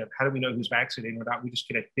suggestion of how do we know who's vaccinated or not, we just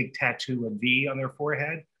get a big tattoo of V on their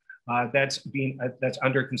forehead. That's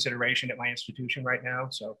under consideration at my institution right now.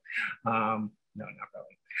 So no, not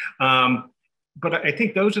really. But I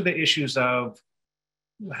think those are the issues of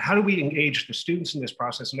how do we engage the students in this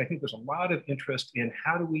process? And I think there's a lot of interest in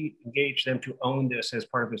how do we engage them to own this as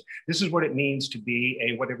part of this. This is what it means to be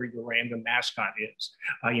a whatever your random mascot is.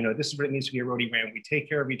 This is what it means to be a roadie ram. We take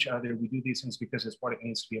care of each other. We do these things because it's what it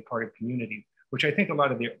means to be a part of community, which I think a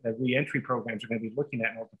lot of the reentry programs are going to be looking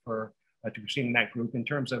at, and I'll defer to Christine in that group in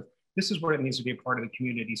terms of this is what it means to be a part of the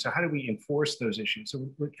community. So how do we enforce those issues? So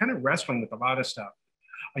we're kind of wrestling with a lot of stuff.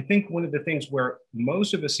 I think one of the things where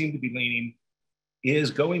most of us seem to be leaning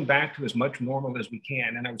is going back to as much normal as we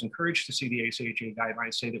can. And I was encouraged to see the ACUHO-I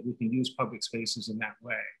guidelines say that we can use public spaces in that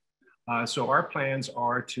way. So our plans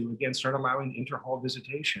are to, again, start allowing inter-hall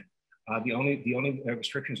visitation. The only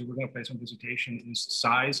restrictions that we're going to place on visitation is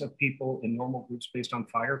size of people in normal groups based on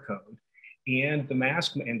fire code. And the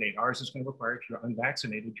mask mandate. Ours is going to require, if you're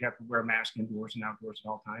unvaccinated, you have to wear a mask indoors and outdoors at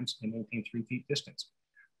all times and maintain 3 feet distance.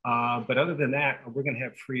 But other than that, we're going to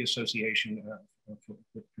have free association for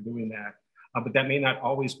doing that. But that may not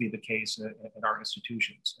always be the case at our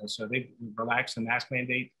institutions. So they've relaxed the mask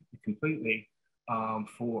mandate completely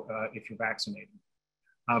for if you're vaccinated.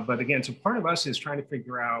 But again, so part of us is trying to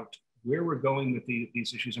figure out where we're going with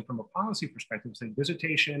these issues. And from a policy perspective, say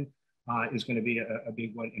visitation is going to be a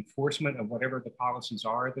big one. Enforcement of whatever the policies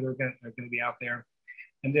are that are going to be out there.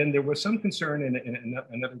 And then there was some concern in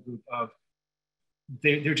another group of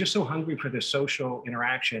they're just so hungry for this social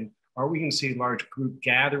interaction. Are we going to see large group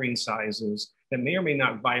gathering sizes that may or may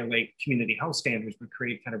not violate community health standards, but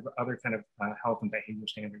create kind of other kind of health and behavior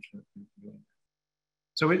standards for doing that?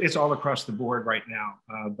 So it's all across the board right now.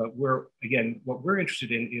 But what we're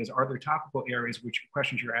interested in is, are there topical areas, which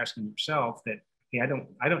questions you're asking yourself that, hey, I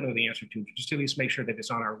don't know the answer to, just to at least make sure that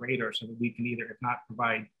it's on our radar so that we can either, if not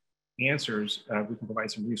provide answers, we can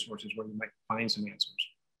provide some resources where we might find some answers.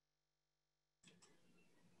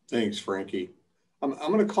 Thanks, Frankie. I'm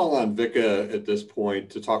going to call on Vika at this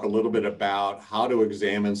point to talk a little bit about how to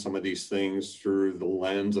examine some of these things through the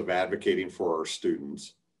lens of advocating for our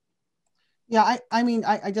students. Yeah, I mean,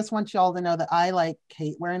 I just want you all to know that I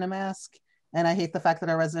hate wearing a mask, and I hate the fact that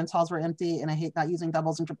our residence halls were empty, and I hate not using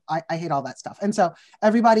doubles, and I hate all that stuff. And so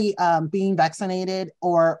everybody being vaccinated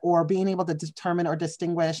or being able to determine or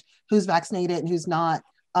distinguish who's vaccinated and who's not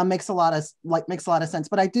makes a lot of sense.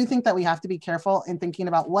 But I do think that we have to be careful in thinking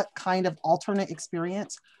about what kind of alternate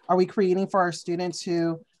experience are we creating for our students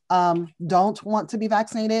who don't want to be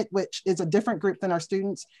vaccinated, which is a different group than our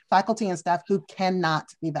students, faculty, and staff who cannot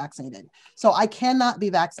be vaccinated. So I cannot be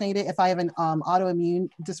vaccinated if I have an autoimmune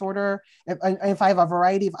disorder, if I have a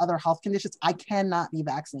variety of other health conditions, I cannot be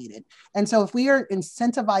vaccinated. And so if we are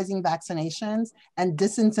incentivizing vaccinations and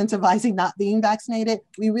disincentivizing not being vaccinated,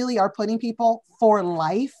 we really are putting people for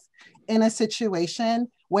life in a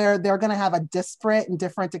situation where they're going to have a disparate and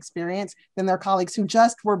different experience than their colleagues who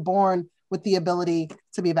just were born with the ability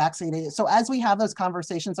to be vaccinated. So as we have those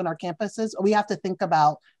conversations on our campuses, we have to think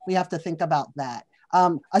about that.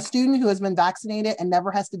 A student who has been vaccinated and never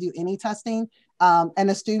has to do any testing, and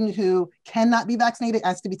a student who cannot be vaccinated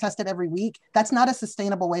has to be tested every week, that's not a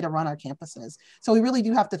sustainable way to run our campuses. So we really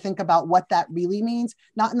do have to think about what that really means,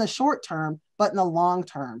 not in the short term, but in the long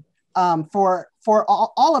term. For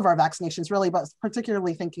all of our vaccinations, really, but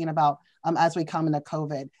particularly thinking about as we come into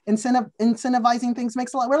COVID. Incentivizing things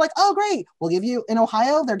makes a lot. We're like, oh, great, we'll give you, in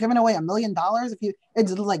Ohio, they're giving away $1 million.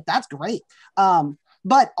 It's like, that's great.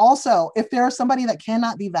 But also, if there's somebody that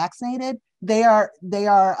cannot be vaccinated, they are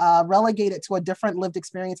relegated to a different lived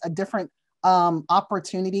experience, a different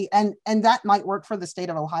opportunity, and that might work for the state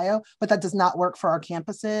of Ohio, but that does not work for our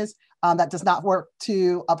campuses. That does not work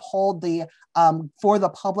to uphold the for the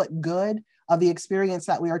public good of the experience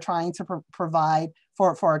that we are trying to provide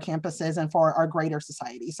for our campuses and for our greater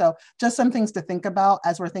society. So just some things to think about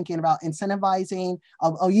as we're thinking about incentivizing.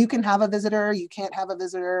 Oh, you can have a visitor, you can't have a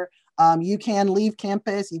visitor. You can leave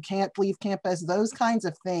campus, you can't leave campus, those kinds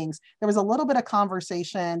of things. There was a little bit of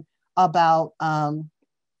conversation about the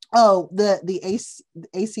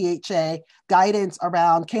ACUHO guidance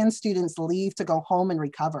around, can students leave to go home and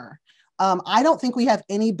recover? I don't think we have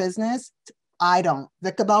any business.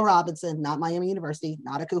 Vicka Bell Robinson, not Miami University,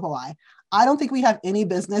 not ACUHO-I. I don't think we have any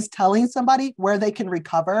business telling somebody where they can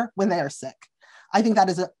recover when they are sick. I think that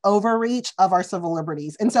is an overreach of our civil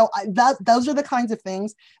liberties. And so those are the kinds of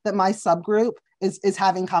things that my subgroup is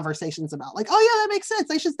having conversations about. Like, oh yeah, that makes sense.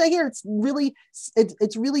 They should stay here.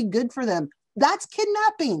 It's really good for them. That's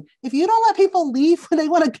kidnapping. If you don't let people leave when they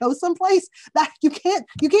want to go someplace, that you can't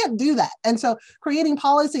do that. And so creating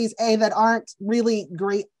policies, A, that aren't really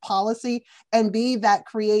great policy, and B, that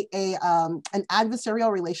create an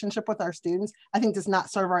adversarial relationship with our students, I think does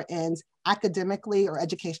not serve our ends academically or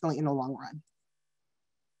educationally in the long run.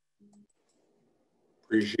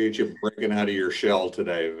 Appreciate you breaking out of your shell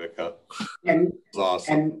today, Vika. And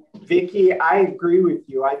awesome. And Vicki, I agree with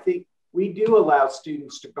you. I think we do allow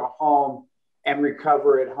students to go home and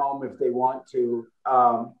recover at home if they want to.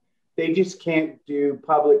 They just can't do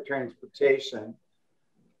public transportation.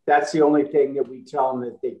 That's the only thing that we tell them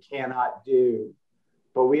that they cannot do.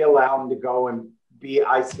 But we allow them to go and be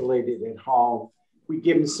isolated at home. We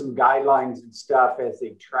give them some guidelines and stuff as they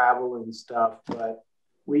travel and stuff, but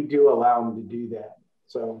we do allow them to do that.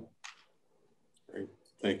 So, great.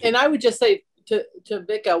 Thank you. And I would just say to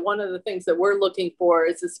Vika, one of the things that we're looking for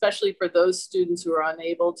is, especially for those students who are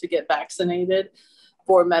unable to get vaccinated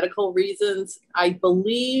for medical reasons, I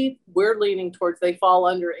believe we're leaning towards they fall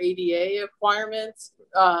under ADA requirements.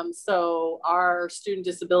 So our Student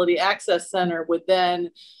Disability Access Center would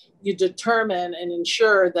then determine and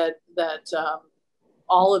ensure that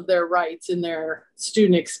all of their rights in their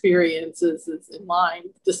student experiences is in line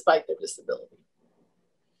despite their disability.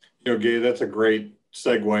 You know, Gay, that's a great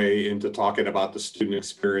segue into talking about the student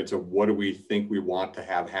experience of what do we think we want to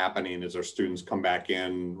have happening as our students come back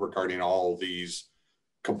in regarding all these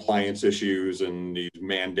compliance issues and these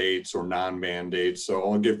mandates or non-mandates. So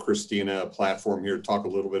I'll give Christina a platform here to talk a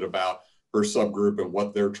little bit about her subgroup and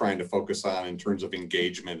what they're trying to focus on in terms of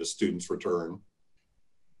engagement as students return.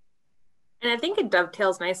 And I think it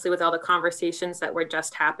dovetails nicely with all the conversations that were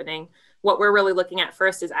just happening. What we're really looking at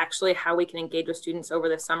first is actually how we can engage with students over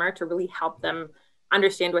the summer to really help them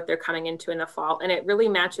understand what they're coming into in the fall. And it really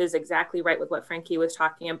matches exactly right with what Frankie was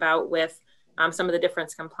talking about with some of the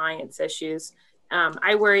different compliance issues.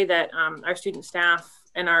 I worry that our student staff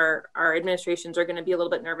and our administrations are going to be a little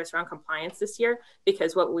bit nervous around compliance this year,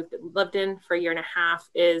 because what we've lived in for a year and a half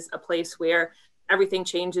is a place where everything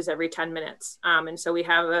changes every 10 minutes. And so we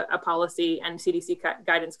have a policy and CDC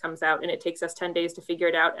guidance comes out and it takes us 10 days to figure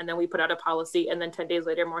it out. And then we put out a policy and then 10 days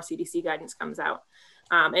later, more CDC guidance comes out.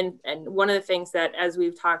 And one of the things that, as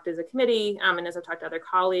we've talked as a committee and as I've talked to other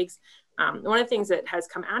colleagues, one of the things that has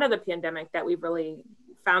come out of the pandemic that we've really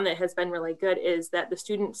found that has been really good is that the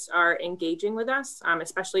students are engaging with us,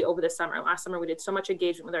 especially over the summer. Last summer, we did so much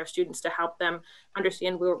engagement with our students to help them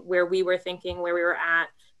understand where we were thinking, where we were at,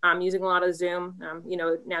 using a lot of Zoom.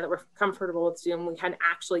 Now that we're comfortable with Zoom, we can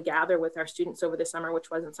actually gather with our students over the summer,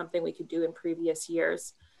 which wasn't something we could do in previous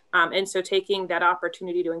years. And so taking that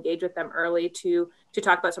opportunity to engage with them early to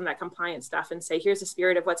talk about some of that compliance stuff and say, here's the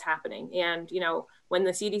spirit of what's happening. And, when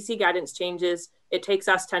the CDC guidance changes, it takes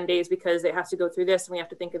us 10 days because it has to go through this and we have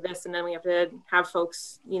to think of this. And then we have to have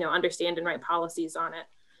folks, understand and write policies on it.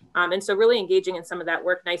 And so really engaging in some of that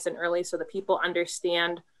work nice and early so that people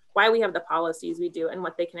understand why we have the policies we do and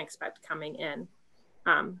what they can expect coming in.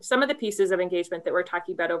 Some of the pieces of engagement that we're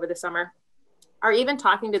talking about over the summer are even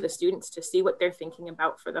talking to the students to see what they're thinking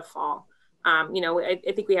about for the fall. I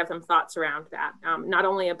think we have some thoughts around that, not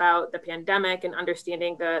only about the pandemic and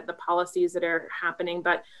understanding the policies that are happening,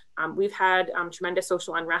 but we've had tremendous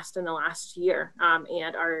social unrest in the last year,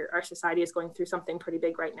 and our society is going through something pretty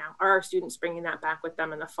big right now. Are our students bringing that back with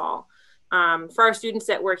them in the fall? For our students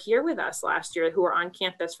that were here with us last year, who were on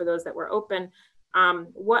campus, for those that were open,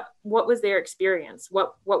 what was their experience?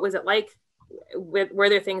 What was it like? Were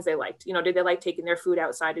there things they liked? Did they like taking their food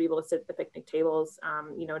outside to be able to sit at the picnic tables?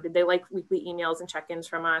 Did they like weekly emails and check-ins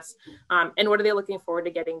from us? And what are they looking forward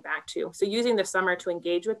to getting back to? So using the summer to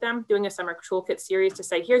engage with them, doing a summer toolkit series to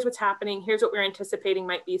say, here's what's happening. Here's what we're anticipating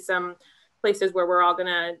might be some places where we're all going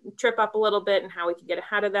to trip up a little bit and how we can get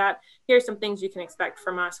ahead of that. Here's some things you can expect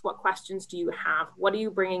from us. What questions do you have? What are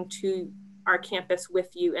you bringing to our campus with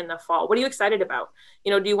you in the fall? What are you excited about?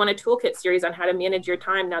 Do you want a toolkit series on how to manage your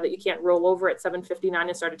time now that you can't roll over at 7:59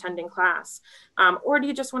 and start attending class? Or do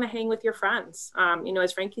you just want to hang with your friends?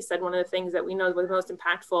 As Frankie said, one of the things that we know was most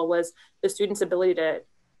impactful was the students' ability to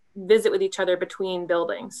visit with each other between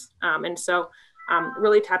buildings. And so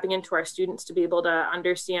really tapping into our students to be able to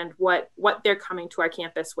understand what they're coming to our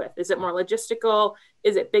campus with. Is it more logistical?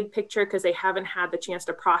 Is it big picture because they haven't had the chance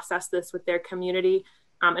to process this with their community?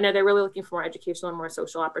 And are they really looking for more educational and more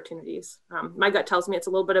social opportunities? My gut tells me it's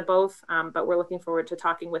a little bit of both, but we're looking forward to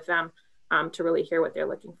talking with them to really hear what they're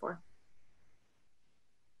looking for.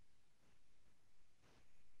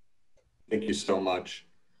 Thank you so much.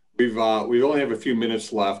 We only have a few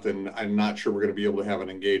minutes left, and I'm not sure we're going to be able to have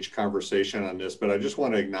an engaged conversation on this, but I just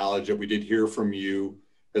want to acknowledge that we did hear from you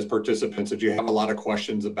as participants that you have a lot of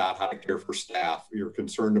questions about how to care for staff. You're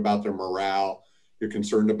concerned about their morale. You're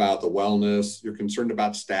concerned about the wellness. You're concerned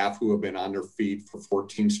about staff who have been on their feet for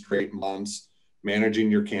 14 straight months,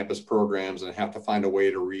 managing your campus programs and have to find a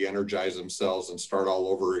way to re-energize themselves and start all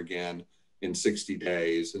over again in 60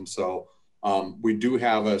 days. And so we do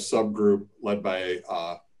have a subgroup led by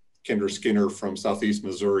Kendra Skinner from Southeast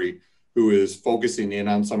Missouri, who is focusing in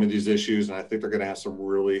on some of these issues. And I think they're going to have some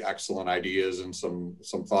really excellent ideas and some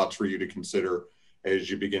thoughts for you to consider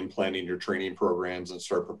as you begin planning your training programs and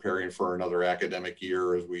start preparing for another academic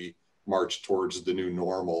year as we march towards the new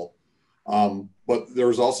normal. But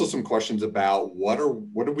there's also some questions about what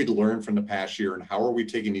did we learn from the past year and how are we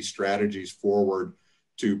taking these strategies forward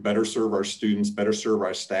to better serve our students, better serve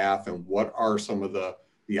our staff, and what are some of the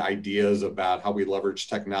ideas about how we leverage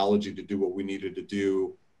technology to do what we needed to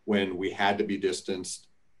do when we had to be distanced,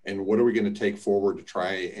 and what are we going to take forward to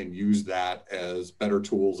try and use that as better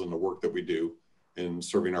tools in the work that we do in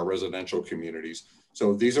serving our residential communities.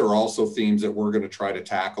 So these are also themes that we're going to try to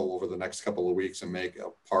tackle over the next couple of weeks and make a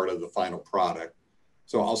part of the final product.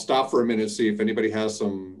 So I'll stop for a minute, see if anybody has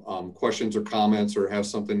some questions or comments or have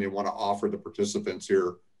something they want to offer the participants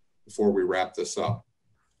here before we wrap this up.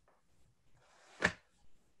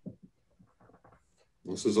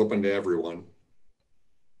 This is open to everyone.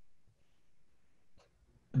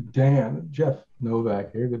 Dan, Jeff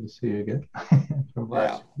Novak here. Good to see you again from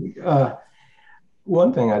last week.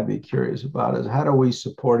 One thing I'd be curious about is how do we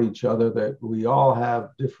support each other, that we all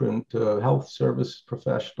have different health service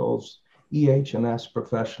professionals, EH&S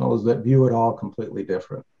professionals that view it all completely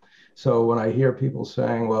different. So when I hear people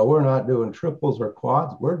saying, well, we're not doing triples or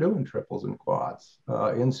quads, we're doing triples and quads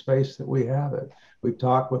in space that we have it. We've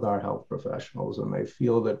talked with our health professionals and they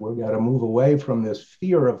feel that we've got to move away from this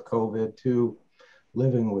fear of COVID to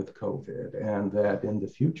living with COVID, and that in the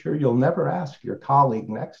future, you'll never ask your colleague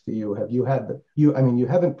next to you, have you had you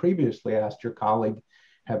haven't previously asked your colleague,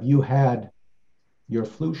 have you had your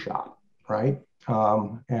flu shot, right?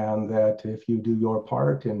 And that if you do your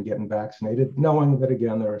part in getting vaccinated, knowing that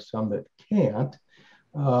again, there are some that can't,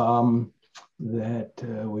 that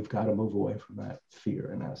we've got to move away from that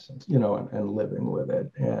fear in essence, and living with it.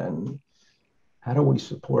 And how do we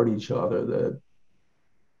support each other that,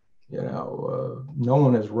 no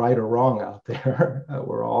one is right or wrong out there.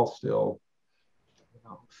 We're all still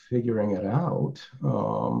figuring it out.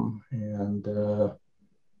 And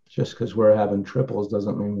just because we're having triples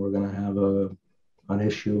doesn't mean we're going to have an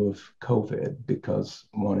issue of COVID because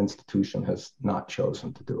one institution has not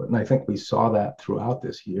chosen to do it. And I think we saw that throughout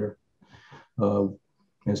this year.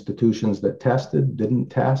 Institutions that tested didn't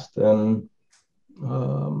test and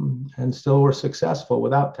still were successful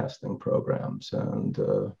without testing programs. And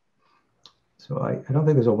so I don't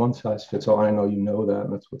think there's a one size fits all. I know you know that,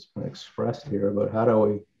 and that's what's been expressed here, but how do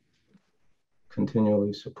we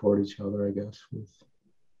continually support each other, I guess, with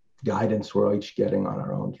guidance we're each getting on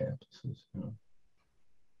our own campuses?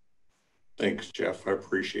 Thanks, Jeff. I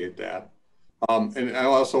appreciate that. And I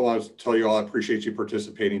also want to tell you all, I appreciate you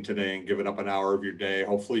participating today and giving up an hour of your day.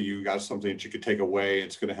 Hopefully you got something that you could take away.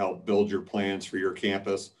 It's going to help build your plans for your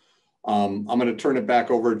campus. I'm going to turn it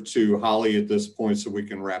back over to Holly at this point so we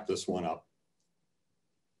can wrap this one up.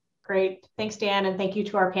 Great. Thanks, Dan. And thank you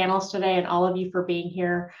to our panelists today and all of you for being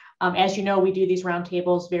here. As you know, we do these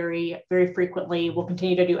roundtables very, very frequently. We'll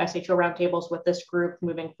continue to do SHO roundtables with this group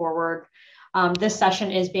moving forward. This session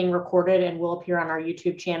is being recorded and will appear on our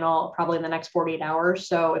YouTube channel probably in the next 48 hours.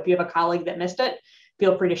 So if you have a colleague that missed it,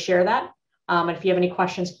 feel free to share that. And if you have any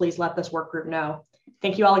questions, please let this work group know.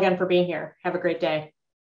 Thank you all again for being here. Have a great day.